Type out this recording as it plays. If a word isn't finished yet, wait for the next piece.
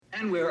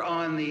And we're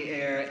on the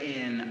air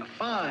in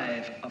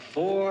 5,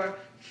 4,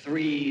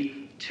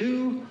 3,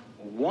 2,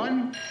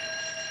 1.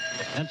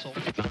 Pencil.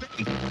 And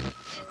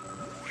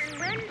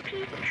when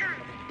peace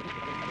comes,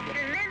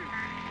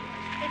 remember,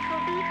 it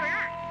will be for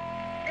us,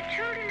 the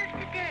children of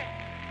today,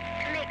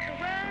 to make the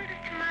world of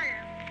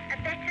tomorrow a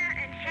better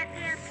and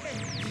happier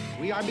place.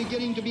 We are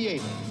beginning to be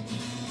able,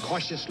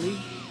 cautiously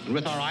and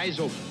with our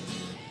eyes open,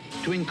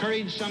 to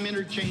encourage some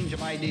interchange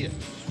of ideas.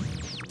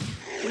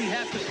 We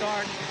have to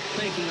start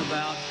thinking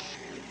about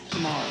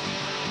tomorrow.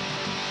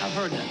 I've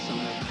heard that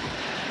somewhere.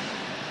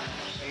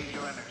 Save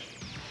your energy.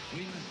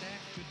 We must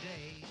act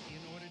today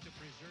in order to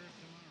preserve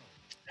tomorrow.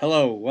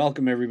 Hello,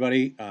 welcome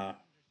everybody.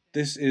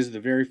 This is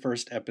the very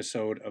first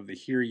episode of the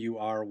Here You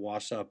Are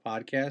Wausau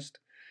podcast.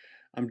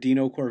 I'm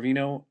Dino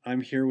Corvino.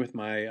 I'm here with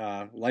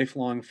my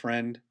lifelong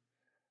friend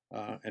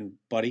and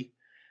buddy,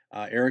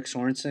 Eric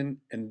Sorensen,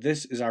 and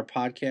this is our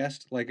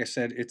podcast. Like I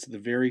said, it's the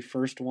very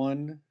first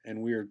one,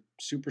 and we're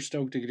super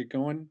stoked to get it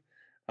going.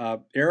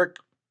 Eric,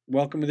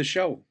 welcome to the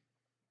show.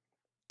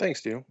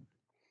 Thanks, Dino.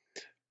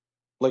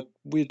 Like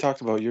we had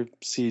talked about, your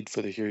seed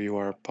for the Here You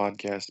Are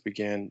podcast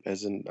began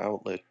as an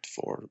outlet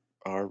for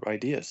our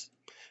ideas,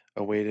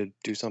 a way to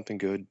do something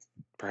good,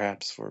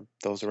 perhaps for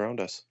those around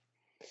us.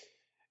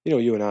 You know,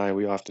 you and I,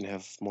 we often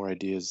have more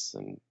ideas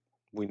than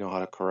we know how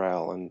to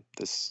corral, and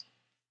this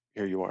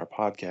Here You Are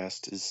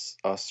podcast is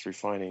us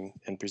refining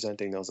and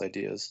presenting those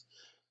ideas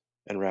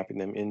and wrapping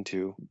them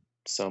into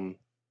some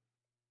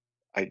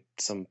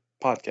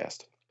podcast.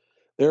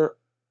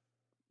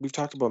 We've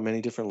talked about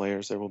many different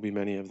layers. There will be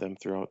many of them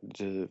throughout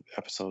the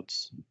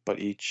episodes, but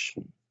each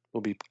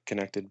will be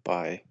connected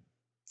by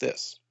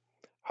this.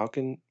 How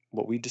can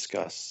what we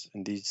discuss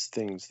and these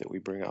things that we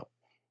bring up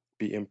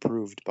be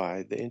improved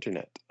by the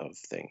Internet of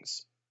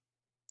Things?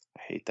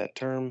 I hate that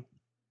term,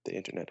 the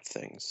Internet of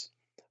Things,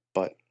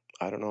 but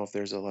I don't know if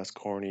there's a less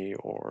corny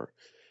or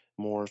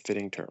more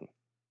fitting term.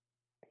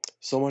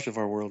 So much of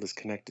our world is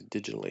connected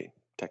digitally,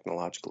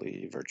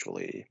 technologically,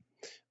 virtually,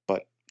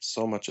 but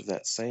so much of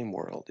that same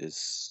world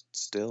is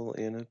still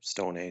in a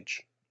stone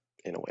age,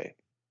 in a way.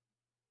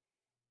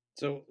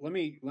 So let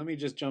me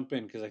just jump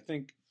in because I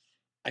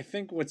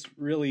think what's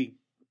really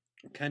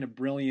kind of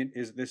brilliant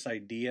is this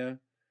idea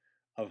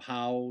of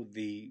how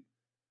the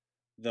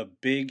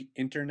big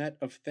Internet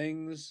of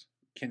Things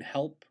can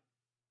help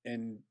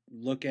and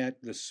look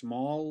at the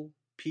small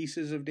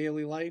pieces of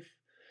daily life.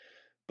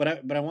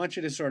 But I want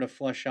you to sort of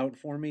flesh out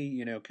for me,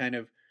 you know, kind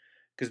of,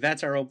 because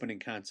that's our opening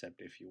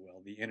concept, if you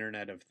will, the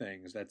Internet of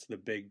Things. That's the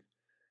big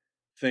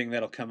thing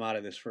that'll come out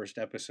of this first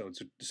episode.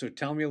 So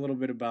tell me a little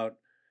bit about,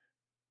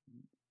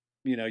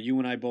 you know, you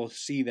and I both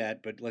see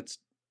that, but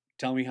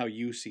tell me how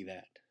you see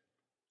that.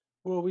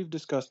 Well, we've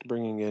discussed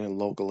bringing it in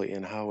locally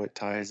and how it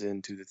ties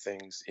into the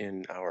things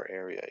in our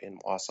area in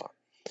Wausau.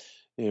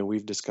 You know,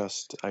 we've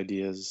discussed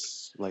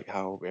ideas like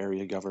how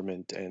area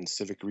government and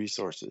civic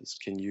resources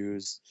can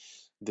use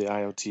the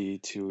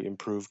IoT to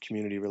improve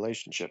community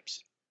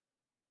relationships.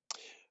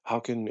 How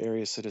can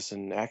area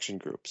citizen action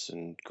groups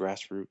and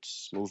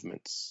grassroots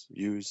movements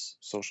use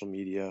social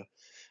media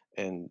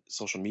and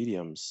social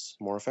mediums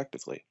more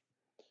effectively?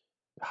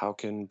 How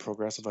can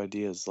progressive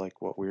ideas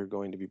like what we're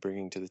going to be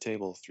bringing to the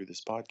table through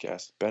this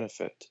podcast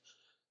benefit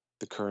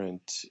the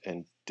current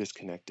and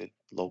disconnected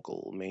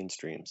local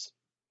mainstreams?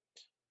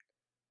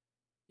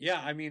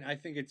 Yeah, I mean, I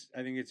think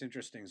it's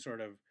interesting.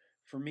 Sort of,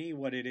 for me,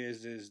 what it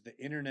is the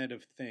Internet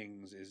of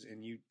Things is,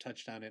 and you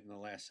touched on it in the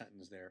last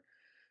sentence there.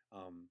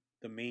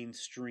 The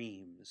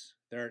mainstreams.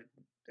 There,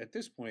 at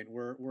this point,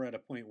 we're at a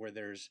point where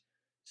there's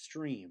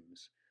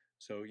streams.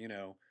 So you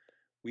know,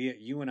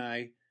 you and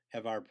I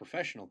have our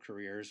professional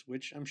careers,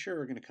 which I'm sure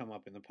are going to come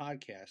up in the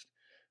podcast.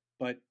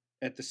 But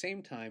at the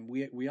same time,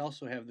 we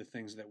also have the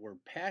things that we're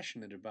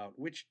passionate about,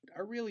 which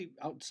are really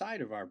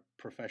outside of our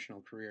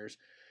professional careers.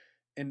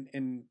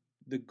 And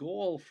the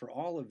goal for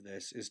all of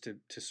this is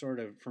to sort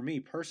of, for me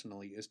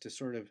personally, is to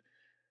sort of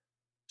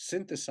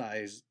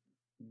synthesize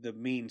the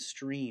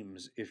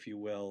mainstreams, if you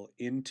will,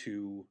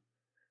 into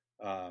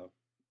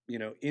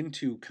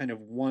into kind of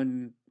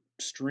one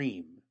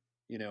stream.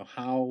 You know,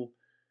 how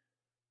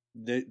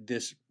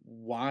this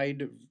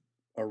wide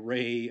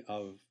array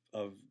of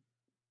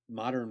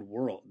modern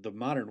world,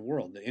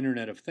 the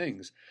Internet of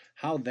Things,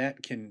 how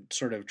that can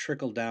sort of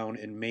trickle down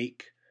and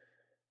make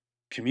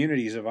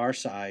communities of our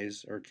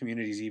size or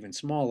communities even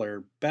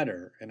smaller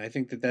better. And I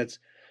think that's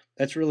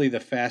really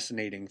the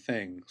fascinating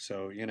thing.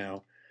 So, you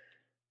know,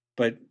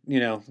 but you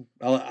know,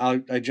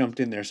 I jumped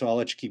in there, so I'll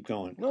let you keep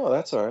going. No,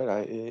 that's all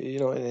right.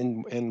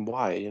 And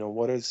why? You know,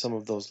 what are some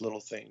of those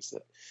little things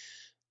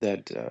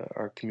that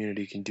our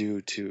community can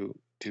do to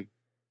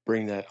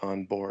bring that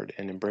on board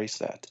and embrace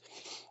that?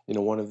 You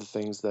know, one of the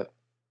things that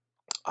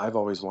I've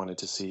always wanted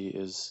to see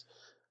is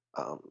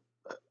um,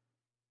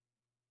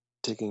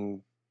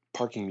 taking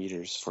parking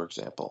meters, for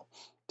example,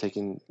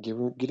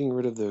 getting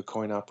rid of the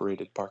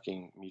coin-operated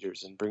parking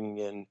meters and bringing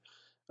in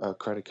a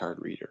credit card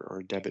reader or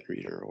a debit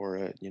reader or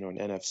an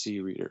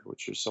NFC reader,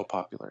 which are so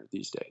popular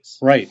these days.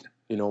 Right.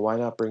 You know, why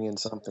not bring in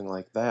something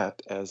like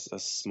that as a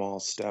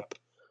small step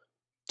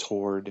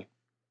toward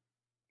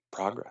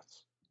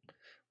progress.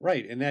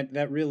 Right, and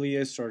that really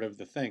is sort of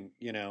the thing,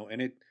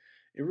 and it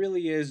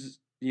really is,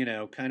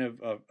 kind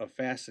of a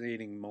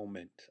fascinating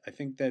moment. I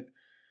think that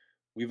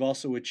we've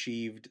also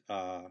achieved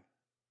a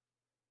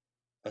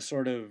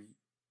sort of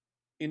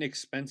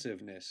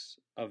inexpensiveness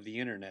of the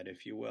internet,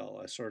 if you will,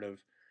 a sort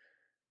of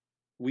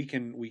we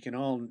can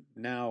all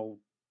now.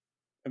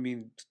 I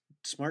mean,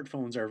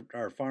 smartphones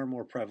are far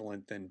more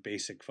prevalent than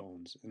basic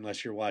phones,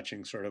 unless you're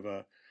watching sort of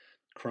a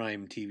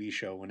crime TV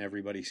show when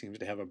everybody seems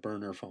to have a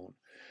burner phone.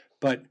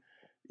 But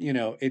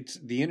it's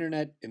the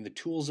internet and the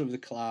tools of the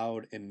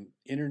cloud and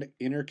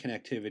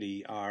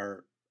interconnectivity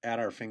are at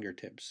our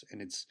fingertips,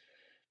 and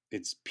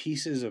it's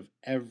pieces of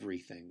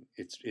everything.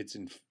 It's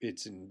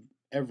in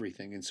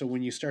everything, and so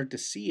when you start to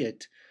see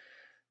it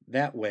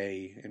that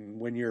way, and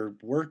when your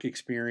work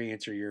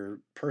experience or your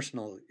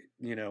personal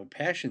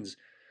passions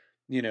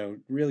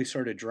really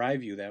sort of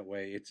drive you that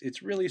way,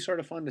 it's really sort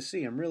of fun to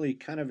see. I'm really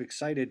kind of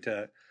excited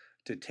to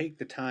take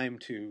the time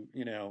to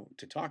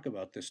talk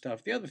about this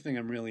stuff. The other thing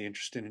I'm really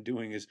interested in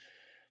doing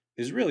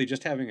is really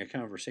just having a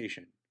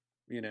conversation.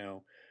 You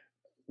know,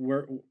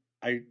 where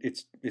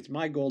it's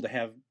my goal to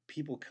have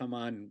people come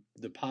on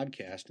the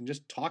podcast and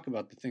just talk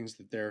about the things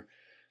that they're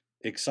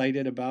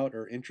excited about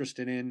or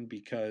interested in,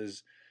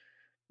 because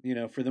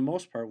for the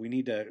most part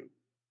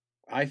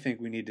I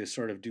think we need to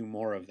sort of do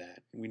more of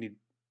that. We need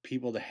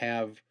people to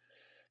have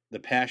the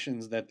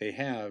passions that they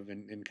have,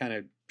 and kind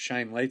of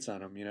shine lights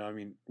on them. I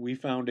mean, I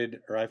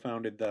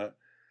founded the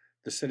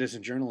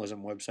citizen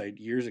journalism website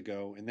years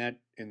ago,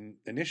 and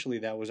initially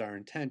that was our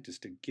intent, is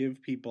to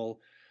give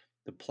people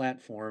the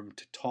platform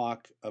to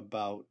talk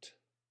about,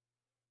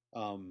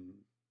 um,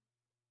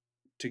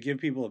 to give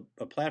people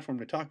a platform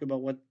to talk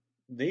about what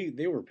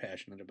they were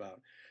passionate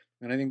about.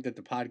 And I think that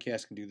the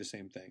podcast can do the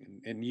same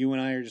thing. And you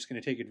and I are just going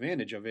to take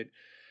advantage of it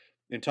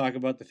and talk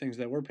about the things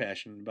that we're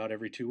passionate about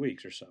every 2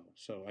 weeks or so.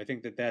 So I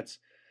think that that's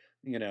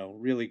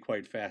really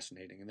quite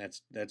fascinating, and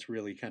that's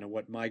really kind of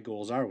what my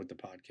goals are with the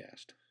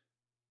podcast.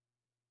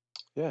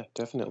 Yeah,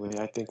 definitely.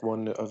 I think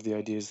one of the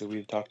ideas that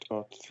we've talked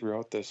about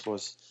throughout this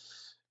was,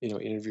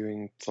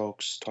 interviewing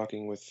folks,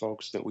 talking with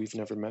folks that we've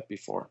never met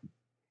before.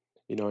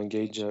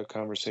 Engage a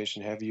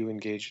conversation, have you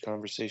engage a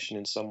conversation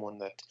in someone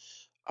that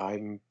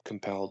I'm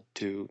compelled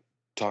to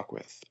talk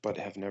with, but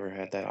have never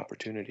had that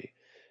opportunity,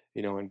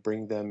 and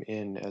bring them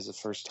in as a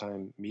first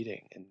time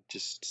meeting and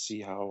just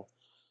see how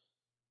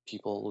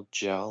people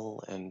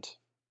gel and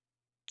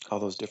how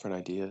those different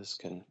ideas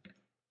can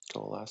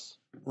coalesce.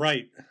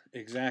 Right,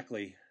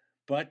 exactly.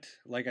 But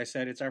like I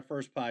said, it's our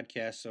first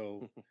podcast,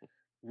 so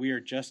we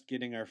are just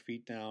getting our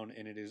feet down,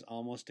 and it is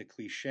almost a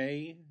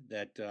cliche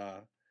that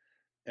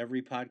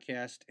every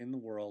podcast in the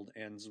world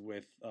ends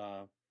with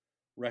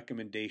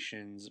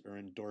recommendations or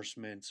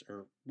endorsements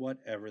or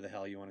whatever the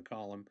hell you want to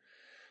call them.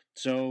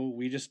 So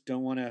we just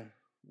don't want to.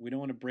 We don't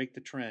want to break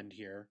the trend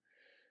here.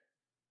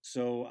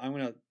 So I'm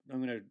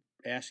gonna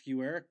ask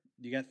you, Eric.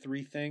 You got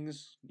 3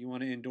 things you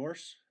want to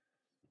endorse?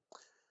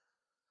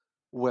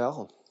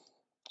 Well,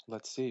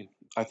 let's see.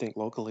 I think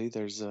locally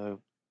there was a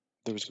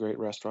great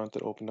restaurant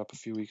that opened up a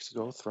few weeks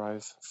ago,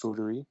 Thrive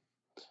Foodery.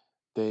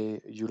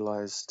 They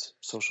utilized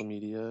social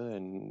media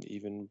and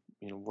even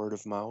word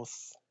of mouth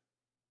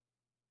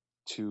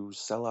to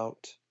sell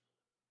out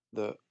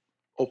the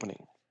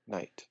opening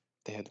night.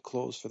 They had to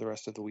close for the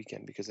rest of the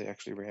weekend because they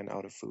actually ran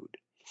out of food.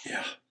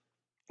 Yeah.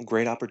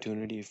 Great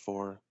opportunity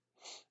for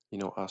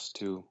us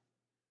to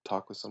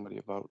talk with somebody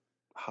about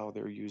how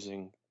they're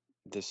using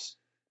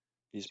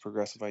these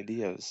progressive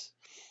ideas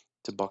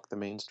to buck the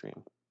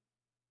mainstream.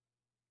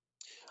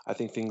 I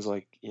think things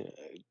like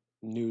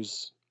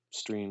news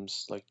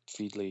streams like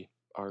Feedly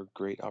are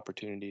great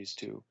opportunities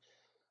to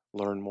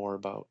learn more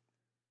about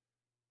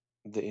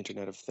the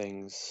Internet of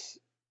Things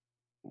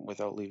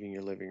without leaving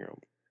your living room.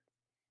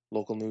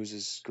 Local news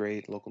is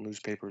great. Local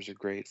newspapers are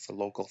great for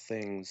local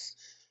things,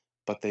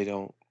 but they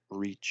don't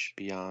reach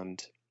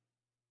beyond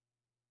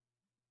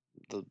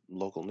the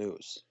local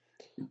news.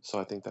 So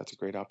I think that's a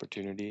great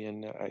opportunity.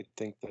 And I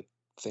think that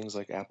things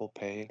like Apple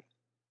Pay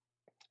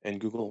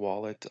and Google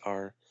Wallet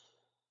are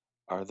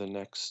the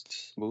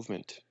next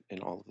movement in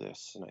all of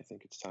this. And I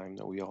think it's time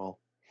that we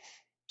all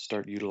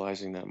start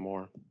utilizing that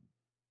more.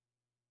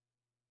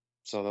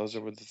 So those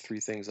are the 3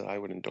 things that I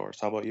would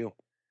endorse. How about you?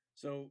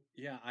 So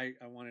yeah, I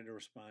wanted to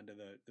respond to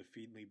the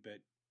Feedly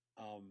bit.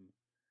 Um,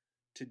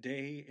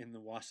 Today in the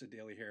Wausau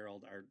Daily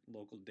Herald, our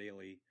local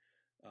daily,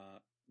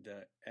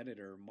 the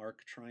editor Mark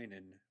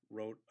Trinan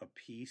wrote a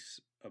piece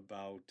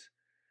about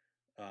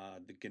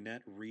the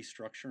Gannett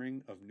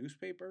restructuring of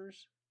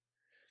newspapers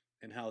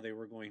and how they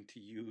were going to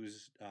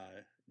use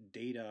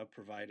data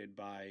provided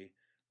by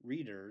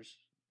readers,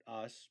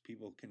 us,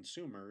 people,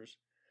 consumers.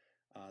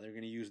 They're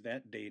going to use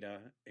that data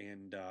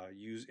and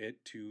use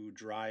it to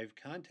drive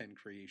content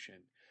creation.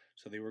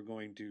 So they were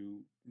going to,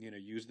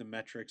 use the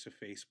metrics of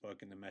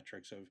Facebook and the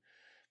metrics of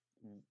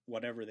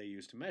whatever they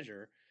use to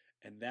measure,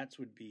 and that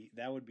would be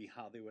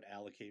how they would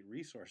allocate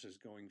resources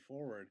going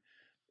forward.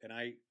 And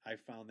I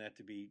found that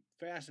to be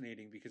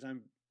fascinating, because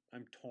I'm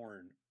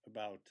torn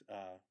about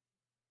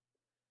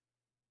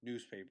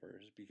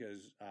newspapers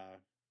because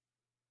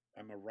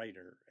I'm a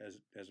writer as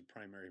a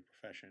primary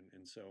profession,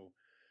 and so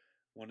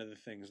one of the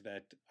things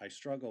that I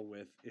struggle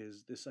with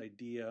is this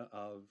idea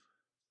of,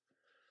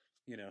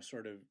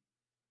 sort of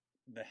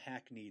the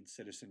hackneyed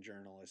citizen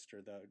journalist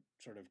or the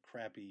sort of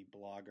crappy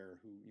blogger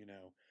who,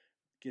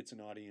 gets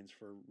an audience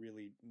for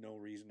really no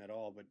reason at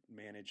all, but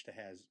managed to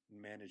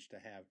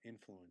have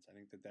influence. I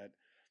think that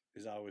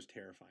is always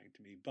terrifying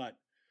to me. But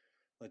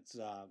let's,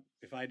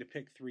 if I had to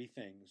pick three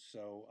things,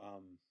 so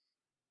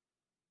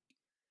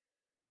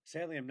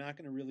sadly, I'm not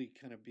going to really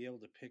kind of be able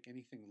to pick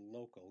anything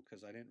local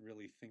because I didn't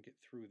really think it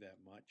through that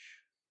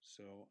much.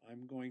 So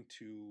I'm going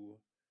to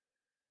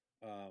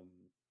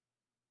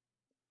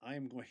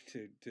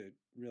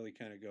really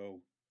kind of go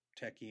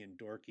techie and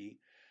dorky.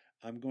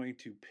 I'm going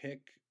to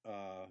pick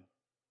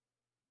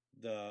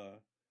the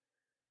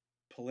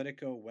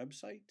Politico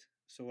website.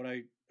 So what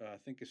I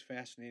think is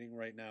fascinating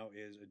right now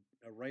is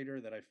a writer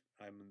that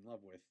I'm in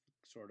love with,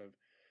 sort of.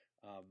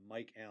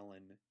 Mike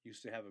Allen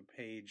used to have an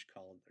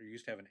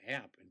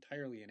app,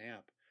 entirely an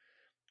app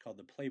called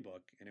the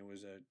Playbook, and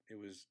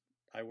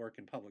I work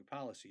in public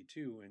policy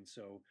too, and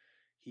so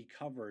he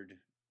covered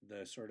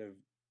the sort of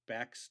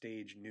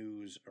backstage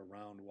news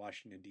around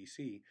Washington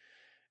D.C.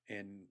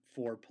 and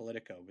for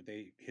Politico, but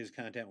his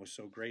content was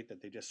so great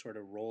that they just sort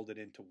of rolled it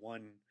into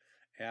one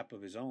app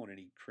of his own, and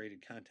he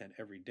created content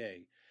every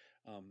day.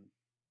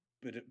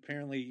 But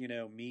apparently,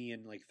 me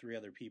and like three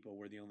other people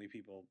were the only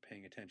people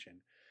paying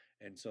attention.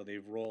 And so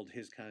they've rolled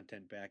his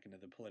content back into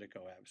the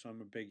Politico app. So I'm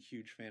a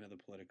huge fan of the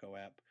Politico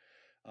app.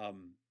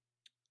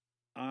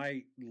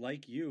 I,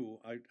 like you,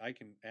 I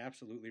can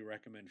absolutely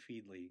recommend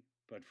Feedly,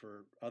 but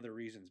for other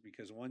reasons,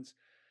 because once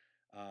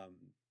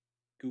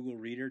Google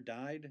Reader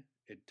died,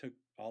 it took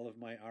all of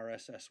my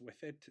RSS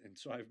with it. And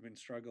so I've been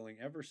struggling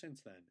ever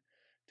since then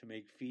to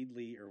make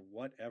Feedly or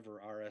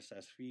whatever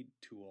RSS feed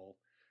tool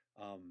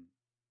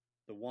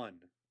the one.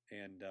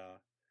 And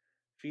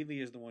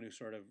Feedly is the one who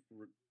sort of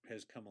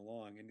has come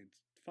along, and it's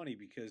funny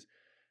because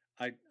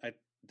I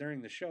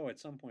during the show at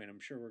some point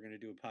I'm sure we're going to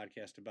do a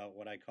podcast about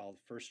what I call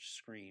first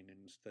screen, and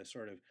it's the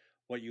sort of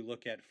what you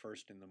look at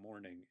first in the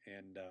morning,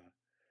 and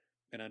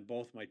on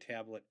both my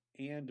tablet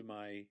and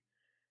my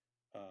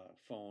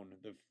phone,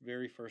 the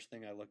very first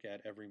thing I look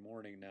at every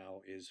morning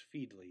now is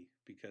Feedly,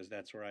 because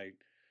that's where I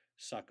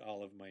suck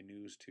all of my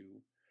news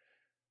to.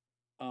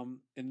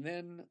 And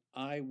then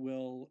I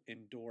will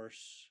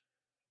endorse,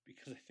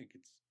 because I think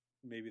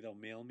maybe they'll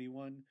mail me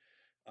one,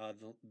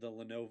 the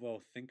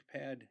Lenovo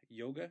ThinkPad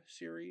yoga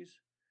series.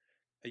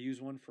 I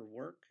use one for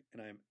work,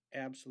 and I'm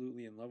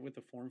absolutely in love with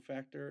the form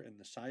factor and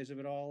the size of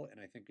it all,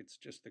 and I think it's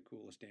just the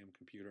coolest damn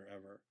computer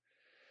ever.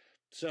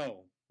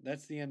 So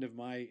that's the end of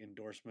my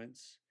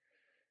endorsements.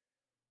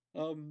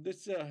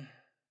 It's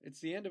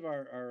the end of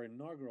our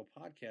inaugural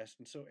podcast,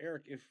 and so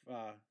Eric, if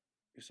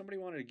somebody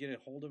wanted to get a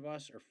hold of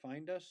us or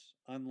find us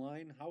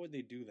online, how would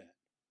they do that?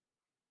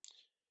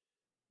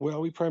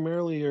 Well, we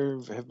primarily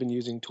have been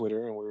using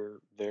Twitter, and we're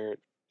there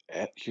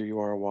at Here You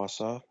Are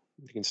Wausau.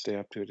 You can stay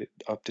up to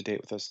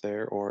date with us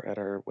there, or at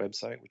our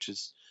website, which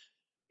is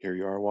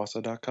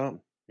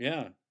hereyouarewausau.com.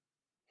 Yeah,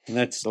 and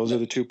those are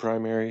the two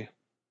primary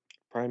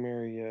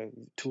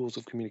tools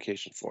of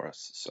communication for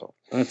us. So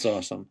that's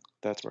awesome.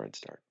 That's where I'd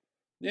start.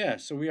 Yeah,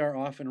 so we are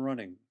off and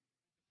running.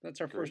 That's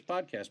our first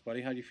podcast,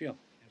 buddy. How do you feel?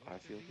 I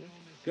feel good.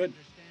 Good.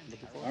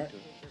 Looking forward to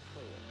it.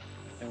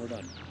 And we're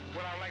done.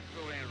 Well, I'd like to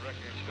go in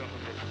Russia and show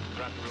them this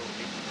rock and roll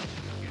people.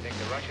 You think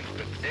the Russians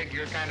could dig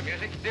your kind of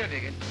music? They'll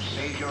dig it.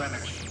 Save your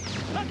energy.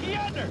 Look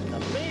yonder! The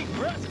big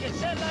rusty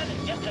satellite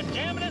is just a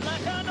jamming it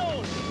like our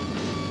nose.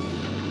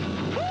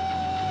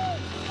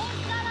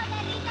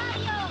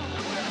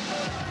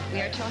 We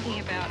are talking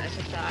about a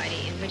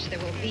society in which there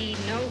will be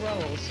no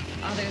roles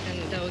other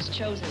than those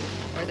chosen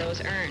or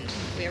those earned.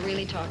 We are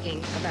really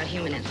talking about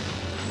humanism.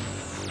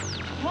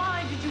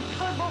 Why did you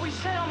put what we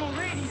said on the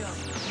radio?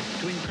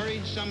 To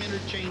encourage some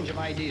interchange of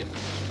ideas,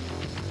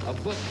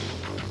 of books,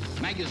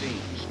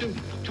 magazines,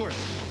 students,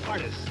 tourists,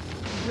 artists,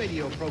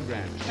 radio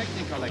programs,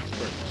 technical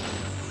experts.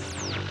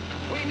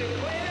 We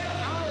declare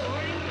our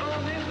right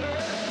on this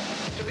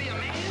earth to be a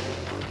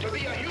man, to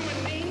be a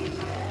human being,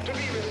 to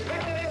be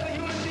respected as a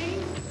human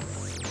being.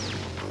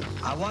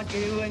 I want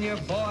you and your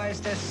boys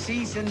to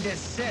cease and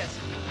desist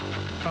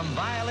from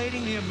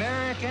violating the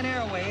American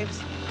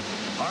airwaves,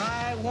 or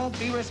I won't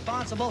be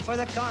responsible for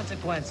the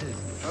consequences.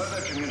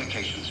 Further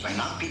communications may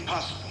not be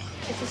possible.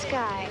 It's this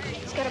guy.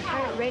 He's got a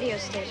pirate radio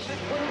station.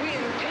 When we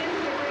intend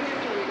to bring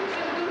into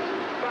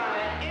existence by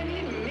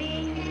any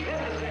means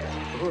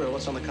necessary. Uhura,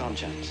 what's on the comm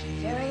channels?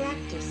 Very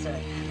active, sir.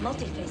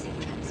 Multiphasic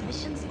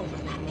transmissions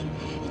overlapping.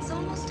 It's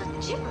almost a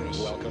gibberish.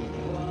 Welcome.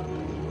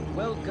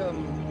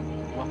 Welcome.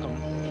 Welcome.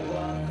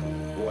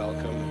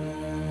 Welcome.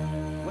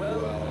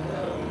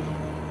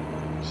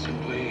 Welcome.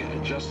 Simply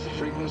adjust the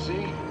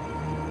frequency.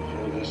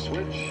 Throw the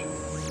switch.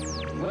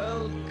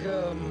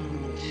 Welcome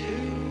to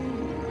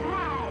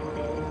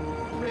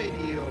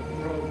Radio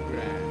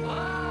program.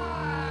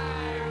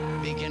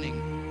 Beginning.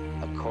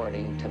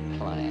 according to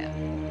plan.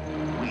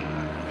 We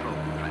control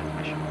the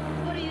transmission.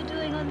 What are you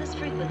doing on this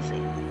frequency?